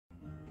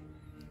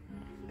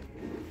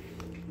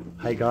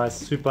Hey guys,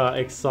 super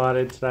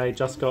excited today.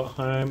 Just got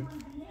home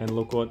and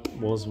look what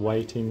was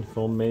waiting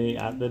for me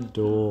at the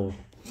door.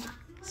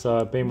 So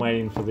I've been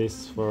waiting for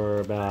this for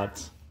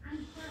about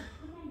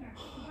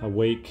a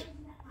week,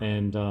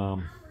 and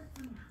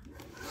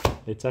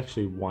it's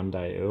actually one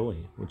day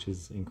early, which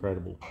is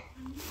incredible.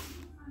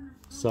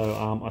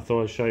 So I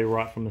thought I'd show you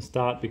right from the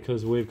start,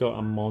 because we've got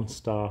a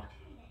monster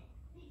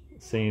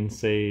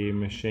CNC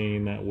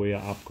machine that we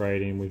are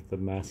upgrading with the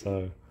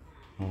MASSO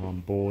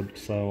board.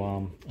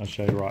 So I'll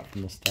show you right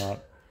from the start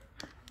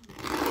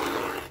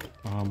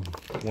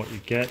what you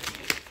get.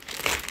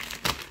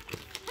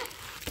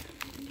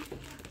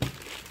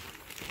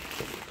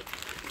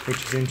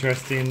 Which is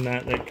interesting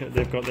that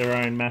they've got their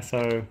own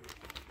MASSO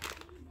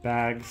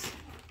bags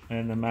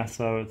and the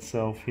MASSO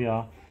itself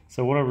here.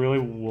 So what I really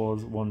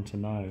wanted to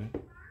know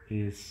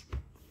is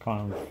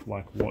kind of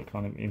like what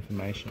kind of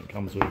information it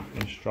comes with,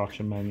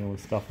 instruction manual and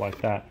stuff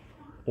like that,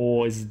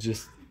 or is it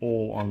just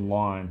all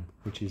online,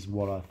 which is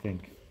what I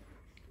think.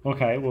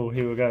 Okay, well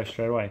here we go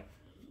straight away.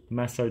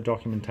 MASSO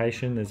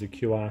documentation, there's a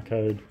QR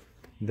code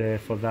there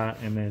for that,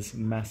 and there's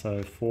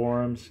MASSO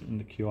forums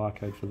and the QR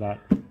code for that,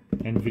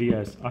 and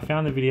videos. I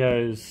found the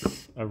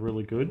videos are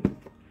really good,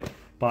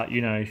 but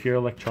you know, if you're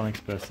an electronics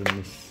person,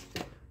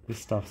 this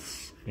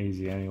stuff's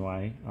easy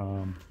anyway.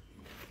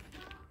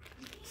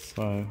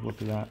 So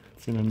look at that,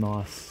 it's in a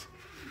nice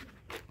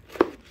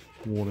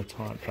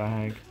watertight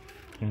bag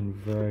and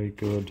very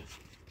good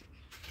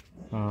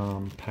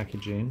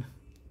packaging.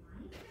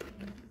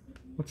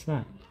 What's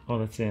that? Oh,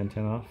 that's the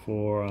antenna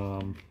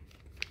for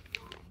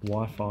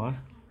Wi-Fi.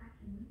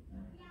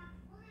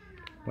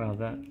 Wow,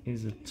 that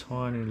is a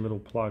tiny little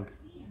plug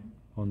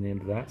on the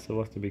end of that, so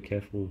we'll have to be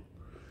careful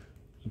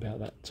about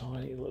that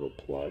tiny little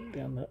plug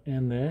down the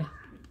end there.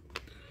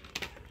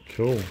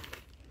 Cool.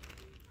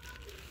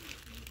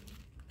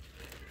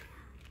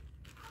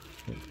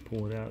 Let's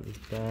pull it out of this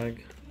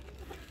bag.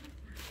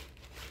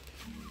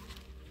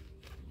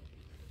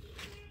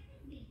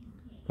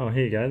 Oh,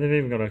 here you go. They've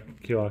even got a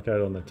QR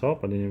code on the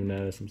top. I didn't even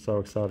notice. I'm so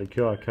excited.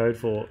 QR code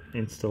for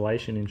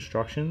installation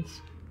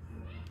instructions.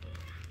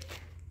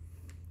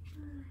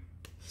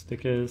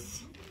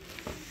 Stickers.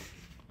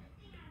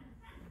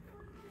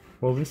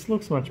 Well, this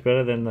looks much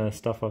better than the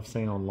stuff I've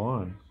seen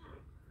online,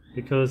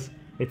 because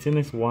it's in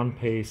this one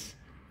piece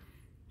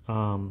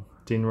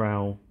DIN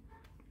rail,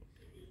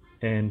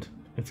 and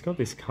it's got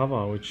this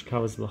cover which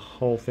covers the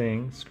whole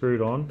thing,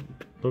 screwed on.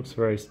 Looks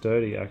very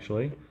sturdy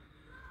actually.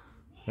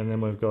 And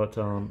then we've got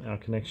our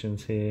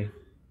connections here.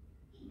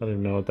 I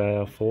don't know what they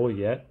are for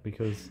yet,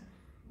 because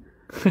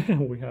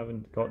we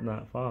haven't gotten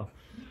that far.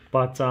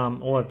 But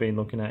all I've been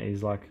looking at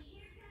is like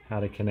how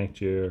to connect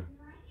your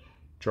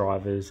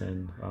drivers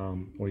and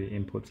or your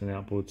inputs and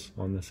outputs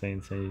on the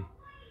CNC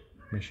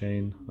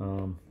machine.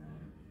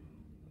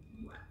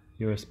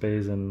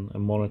 USBs and a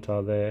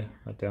monitor there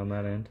down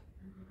that end.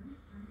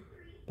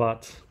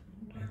 But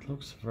it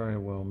looks very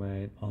well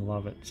made. I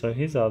love it. So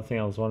here's the other thing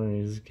I was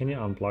wondering is, can you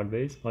unplug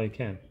these? Oh, you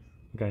can.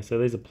 Okay, so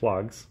these are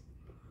plugs.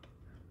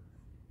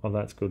 Oh,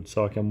 that's good.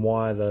 So I can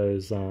wire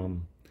those,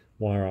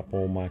 wire up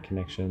all my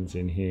connections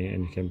in here,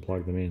 and you can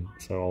plug them in.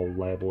 So I'll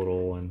label it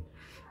all and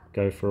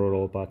go through it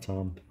all. But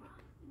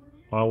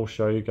I will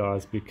show you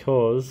guys,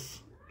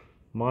 because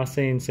my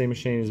CNC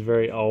machine is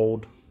very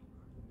old,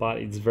 but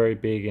it's very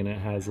big, and it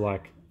has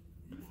like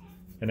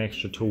an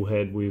extra tool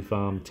head with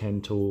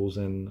 10 tools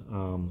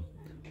and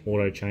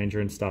auto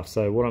changer and stuff.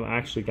 So what I'm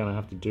actually going to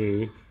have to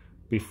do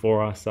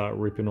before I start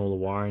ripping all the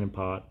wiring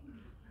apart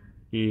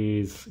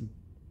is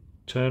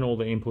turn all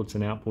the inputs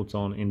and outputs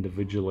on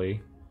individually,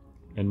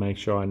 and make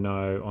sure I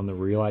know on the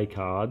relay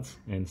cards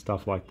and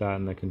stuff like that,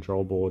 and the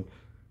control board,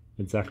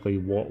 exactly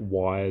what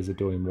wires are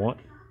doing what,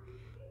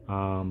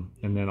 and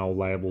then I'll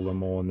label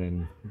them all and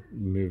then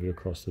move it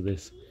across to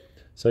this.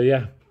 So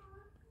yeah,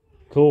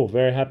 cool,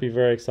 very happy,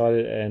 very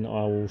excited, and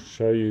I will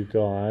show you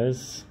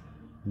guys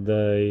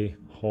the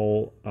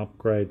whole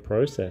upgrade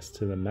process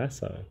to the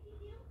MASSO.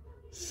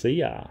 See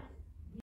ya.